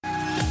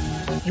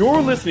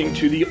You're listening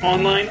to the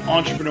Online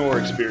Entrepreneur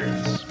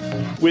Experience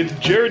with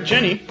Jarrett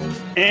Jenny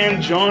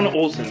and John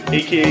Olson,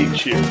 aka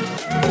Cheers.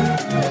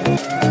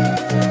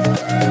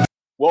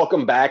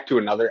 Welcome back to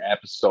another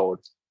episode.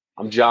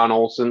 I'm John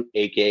Olson,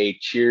 aka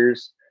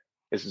Cheers.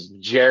 This is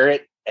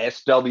Jarrett,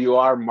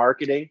 SWR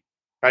Marketing.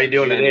 How you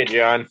doing today,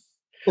 John?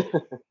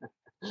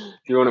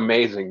 Doing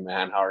amazing,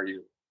 man. How are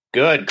you?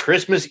 Good.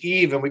 Christmas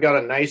Eve, and we got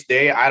a nice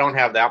day. I don't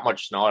have that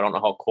much snow. I don't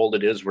know how cold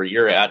it is where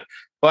you're at.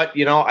 But,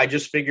 I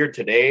just figured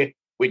today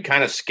we'd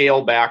kind of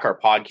scale back our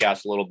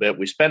podcast a little bit.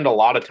 We spend a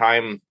lot of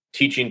time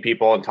teaching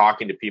people and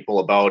talking to people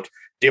about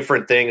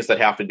different things that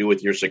have to do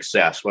with your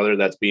success, whether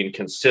that's being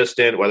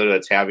consistent, whether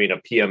that's having a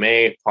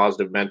PMA,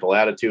 positive mental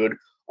attitude,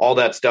 all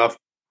that stuff.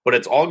 But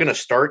it's all going to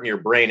start in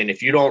your brain. And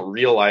if you don't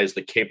realize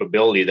the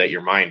capability that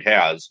your mind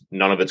has,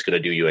 none of it's going to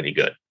do you any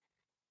good.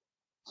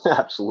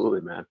 Absolutely,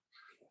 man.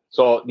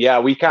 So yeah,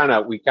 we kind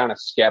of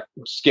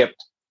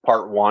skipped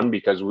part one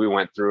because we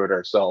went through it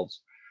ourselves.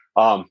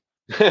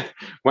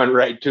 Went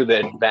right to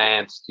the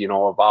advanced,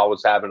 of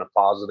always having a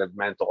positive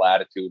mental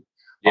attitude,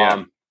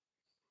 and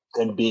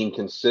being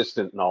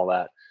consistent and all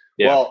that.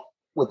 Yeah. Well,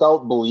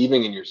 without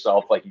believing in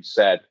yourself, like you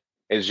said,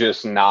 is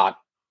just not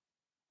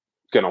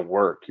gonna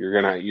work.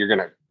 You're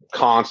gonna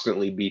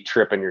constantly be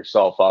tripping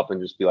yourself up and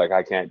just be like,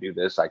 I can't do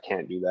this, I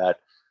can't do that.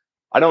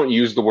 I don't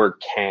use the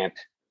word can't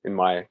in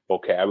my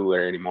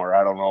vocabulary anymore.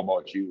 I don't know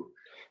about you.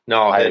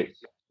 No,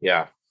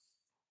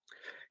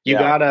 you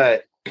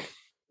gotta.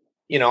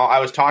 I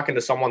was talking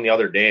to someone the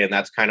other day, and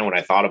that's kind of when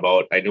I thought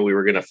about, I knew we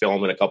were going to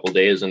film in a couple of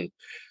days, and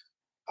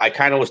I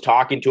kind of was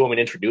talking to them and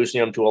introducing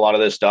them to a lot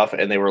of this stuff.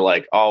 And they were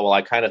like, oh, well,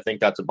 I kind of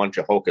think that's a bunch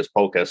of hocus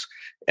pocus.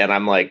 And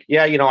I'm like,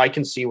 yeah, I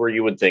can see where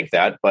you would think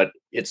that, but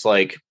it's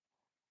like,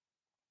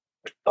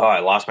 oh, I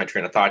lost my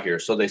train of thought here.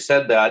 So they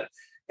said that,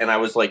 and I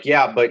was like,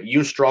 yeah, but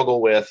you struggle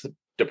with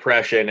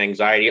depression,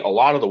 anxiety. A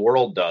lot of the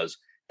world does.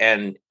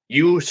 And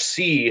you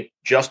see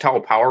just how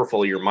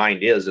powerful your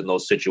mind is in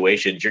those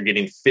situations. You're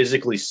getting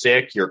physically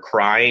sick. You're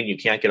crying. You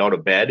can't get out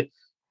of bed.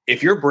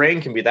 If your brain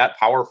can be that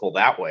powerful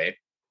that way,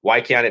 why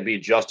can't it be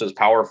just as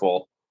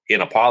powerful in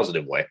a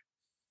positive way?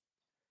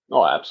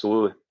 Oh,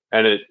 absolutely.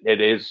 And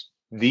it is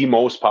the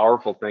most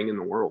powerful thing in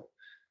the world.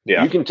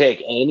 Yeah. You can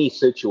take any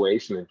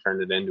situation and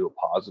turn it into a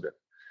positive.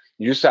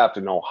 You just have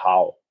to know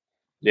how.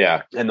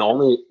 Yeah. And the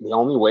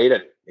only way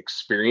to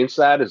experience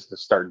that is to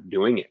start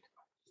doing it.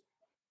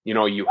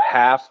 You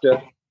have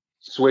to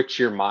switch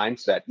your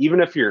mindset.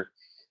 Even if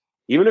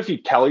you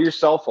tell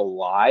yourself a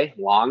lie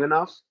long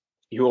enough,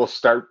 you will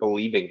start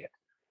believing it.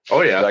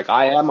 Oh yeah. Like,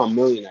 I am a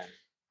millionaire.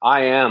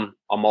 I am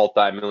a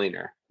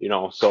multimillionaire,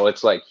 so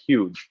it's like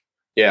huge.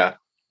 Yeah.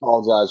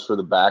 Apologize for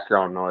the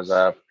background noise.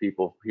 I have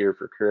people here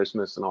for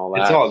Christmas and all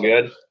that. It's all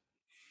good.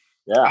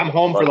 Yeah. I'm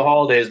home for the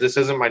holidays. This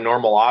isn't my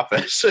normal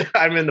office.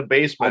 I'm in the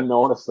basement. I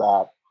noticed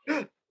that.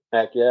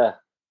 Heck yeah.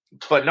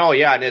 But no,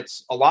 yeah. And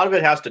it's a lot of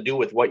it has to do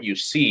with what you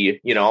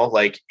see,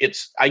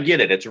 I get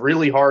it. It's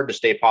really hard to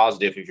stay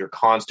positive if you're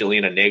constantly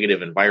in a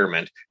negative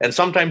environment. And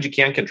sometimes you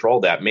can't control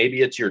that.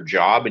 Maybe it's your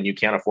job and you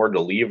can't afford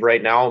to leave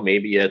right now.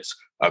 Maybe it's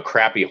a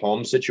crappy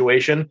home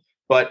situation.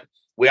 But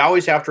we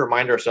always have to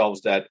remind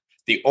ourselves that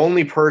the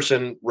only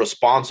person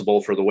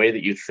responsible for the way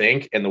that you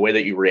think and the way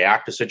that you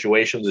react to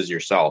situations is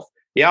yourself.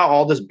 Yeah,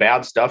 all this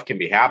bad stuff can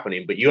be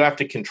happening, but you have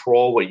to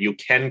control what you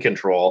can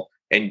control.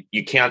 And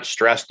you can't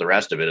stress the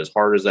rest of it, as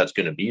hard as that's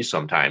going to be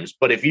sometimes.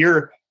 But if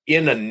you're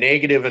in a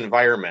negative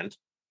environment,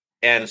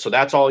 and so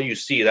that's all you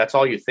see, that's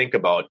all you think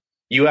about,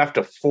 you have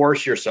to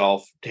force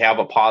yourself to have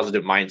a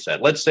positive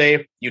mindset. Let's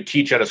say you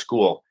teach at a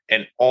school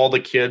and all the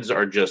kids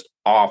are just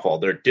awful.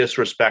 They're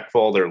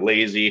disrespectful. They're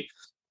lazy.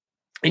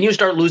 And you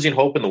start losing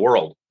hope in the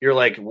world. You're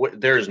like,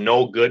 there's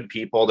no good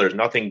people. There's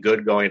nothing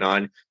good going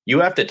on.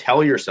 You have to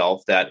tell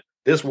yourself that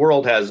this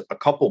world has a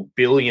couple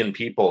billion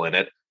people in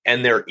it.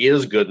 And there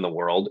is good in the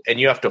world, and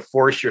you have to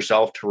force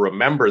yourself to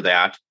remember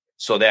that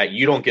so that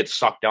you don't get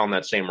sucked down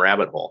that same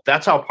rabbit hole.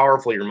 That's how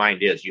powerful your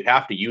mind is. You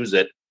have to use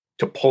it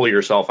to pull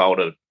yourself out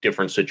of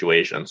different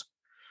situations.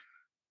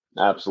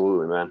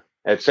 Absolutely, man.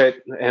 That's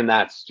it. And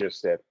that's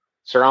just it.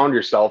 Surround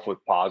yourself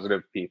with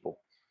positive people,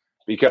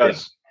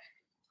 because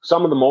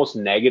some of the most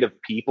negative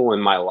people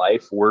in my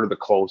life were the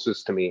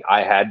closest to me.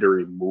 I had to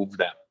remove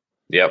them.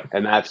 Yep.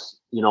 And that's,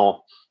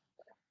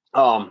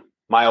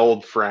 my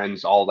old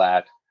friends, all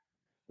that.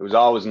 It was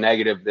always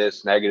negative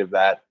this, negative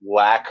that,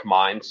 lack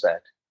mindset.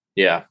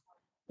 Yeah.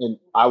 And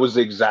I was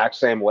the exact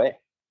same way.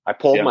 I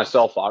pulled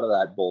myself out of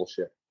that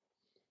bullshit,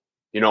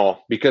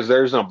 because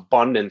there's an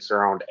abundance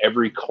around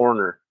every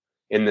corner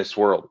in this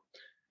world.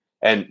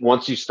 And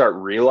once you start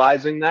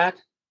realizing that,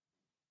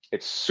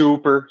 it's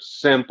super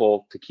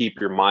simple to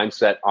keep your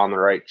mindset on the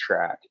right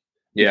track,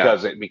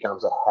 because it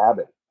becomes a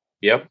habit.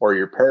 Yep. Or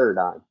your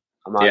paradigm.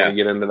 I'm not going to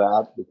get into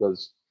that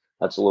because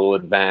that's a little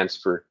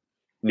advanced for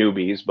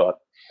newbies, but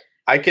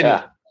I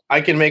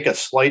can make a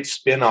slight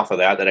spin off of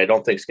that I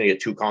don't think is going to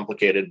get too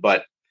complicated.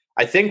 But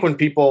I think when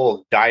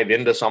people dive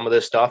into some of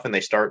this stuff and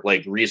they start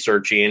like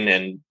researching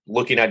and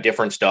looking at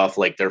different stuff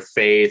like their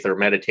faith or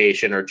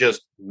meditation or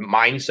just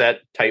mindset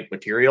type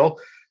material,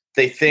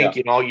 they think,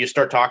 you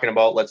start talking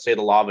about, let's say,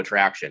 the law of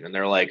attraction, and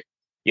they're like,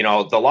 the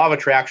law of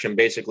attraction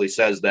basically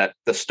says that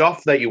the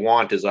stuff that you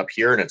want is up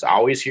here and it's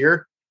always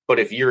here. But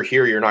if you're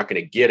here, you're not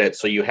going to get it.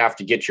 So you have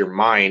to get your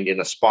mind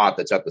in a spot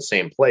that's at the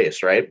same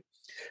place, right?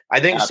 I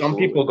think some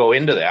people go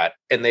into that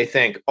and they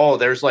think, oh,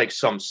 there's like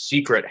some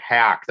secret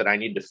hack that I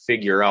need to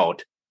figure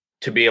out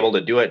to be able to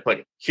do it.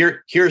 But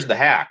here's the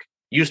hack.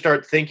 You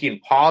start thinking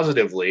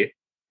positively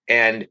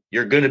and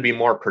you're going to be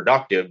more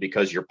productive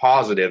because you're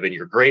positive and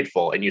you're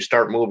grateful and you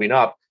start moving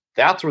up.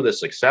 That's where the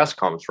success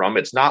comes from.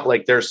 It's not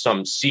like there's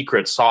some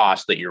secret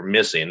sauce that you're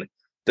missing.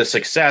 The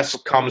success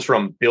comes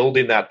from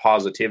building that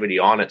positivity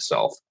on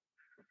itself.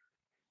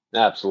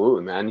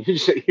 Absolutely, man.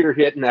 You're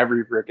hitting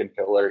every freaking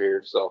pillar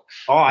here. So,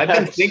 I've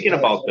been thinking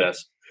about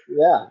this.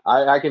 Yeah,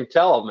 I can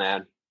tell,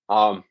 man.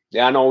 I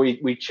know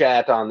we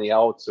chat on the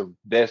outs of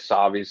this,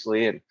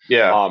 obviously, and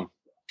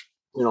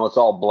it's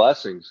all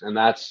blessings, and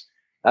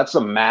that's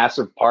a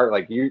massive part.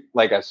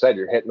 Like I said,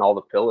 you're hitting all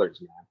the pillars,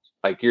 man.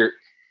 Like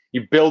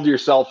you build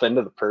yourself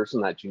into the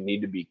person that you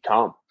need to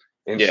become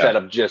instead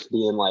of just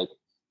being like,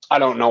 I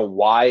don't know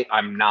why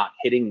I'm not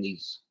hitting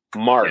these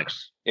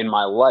marks in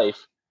my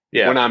life.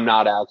 Yeah. When I'm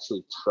not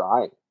actually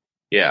trying.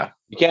 Yeah.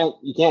 You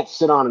can't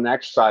sit on an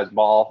exercise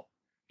ball.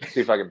 See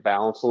if I can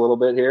balance a little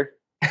bit here.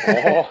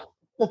 And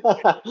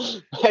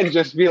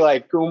just be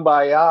like,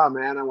 kumbaya,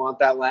 man, I want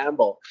that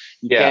Lambo.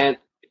 You can't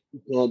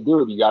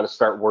do it. You got to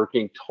start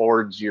working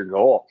towards your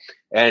goal.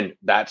 And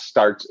that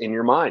starts in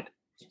your mind.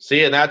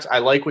 See, and I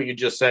like what you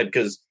just said,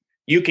 because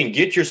you can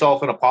get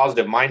yourself in a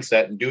positive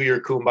mindset and do your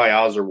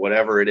kumbayas or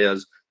whatever it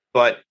is.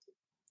 But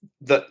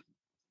the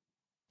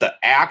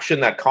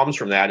action that comes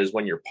from that is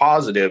when you're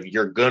positive,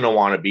 you're going to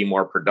want to be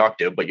more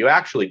productive, but you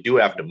actually do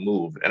have to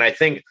move. And I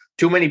think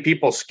too many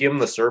people skim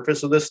the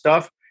surface of this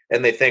stuff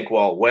and they think,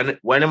 well, when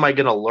am I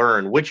going to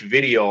learn which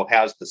video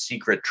has the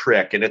secret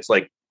trick? And it's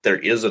like, there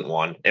isn't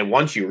one. And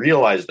once you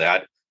realize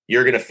that,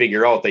 you're going to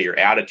figure out that your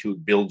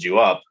attitude builds you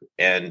up.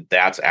 And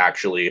that's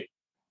actually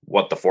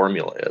what the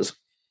formula is.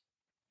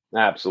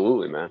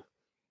 Absolutely, man.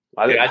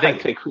 I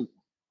think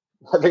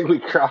we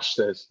crushed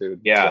this, dude.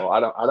 Yeah. So I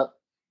don't.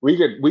 We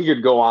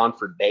could go on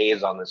for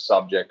days on this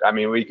subject. I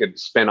mean, we could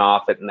spin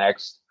off it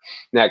next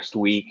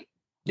week.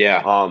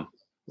 Yeah.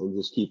 And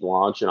just keep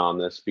launching on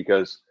this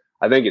because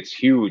I think it's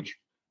huge.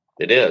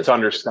 It is. To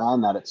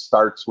understand that it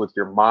starts with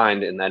your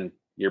mind and then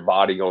your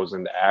body goes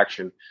into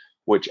action,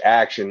 which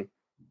action,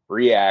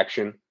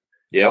 reaction,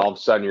 all of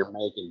a sudden you're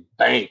making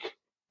bank.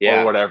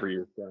 Or whatever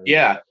you're saying.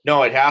 Yeah.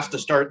 No, it has to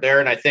start there.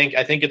 And I think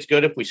it's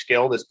good if we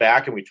scale this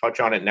back and we touch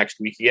on it next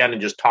week again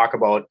and just talk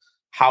about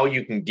how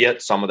you can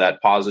get some of that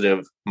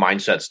positive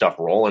mindset stuff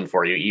rolling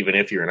for you, even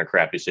if you're in a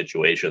crappy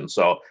situation.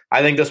 So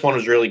I think this one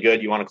was really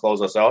good. You want to close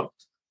us out?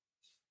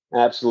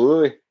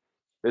 Absolutely.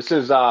 This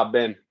has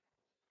been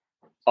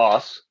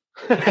us.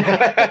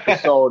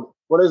 Episode,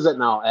 what is it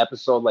now?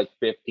 Episode like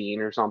 15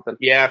 or something?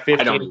 Yeah,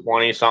 15,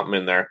 20, something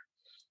in there.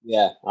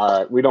 Yeah. All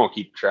right. We don't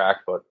keep track,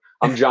 but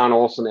I'm John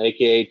Olson,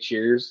 a.k.a.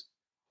 Cheers.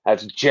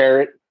 That's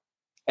Jarrett,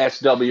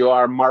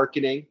 SWR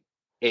Marketing,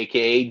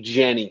 a.k.a.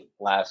 Jenny.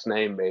 Last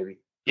name, baby.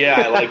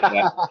 Yeah, I like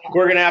that.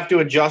 We're going to have to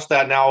adjust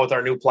that now with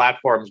our new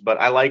platforms, but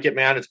I like it,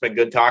 man. It's been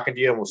good talking to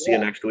you, and we'll see you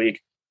next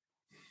week.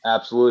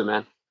 Absolutely,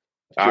 man.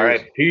 All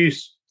right.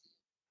 Peace.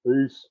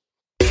 Peace.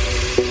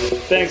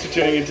 Thanks for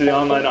tuning into the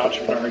Online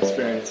Entrepreneur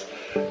Experience.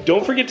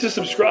 Don't forget to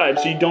subscribe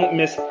so you don't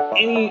miss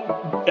any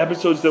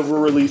episodes that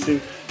we're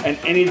releasing and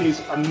any of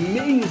these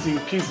amazing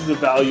pieces of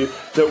value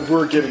that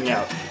we're giving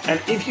out.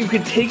 And if you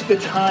could take the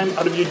time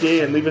out of your day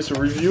and leave us a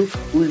review,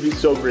 we would be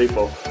so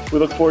grateful. We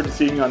look forward to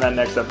seeing you on that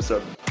next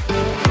episode.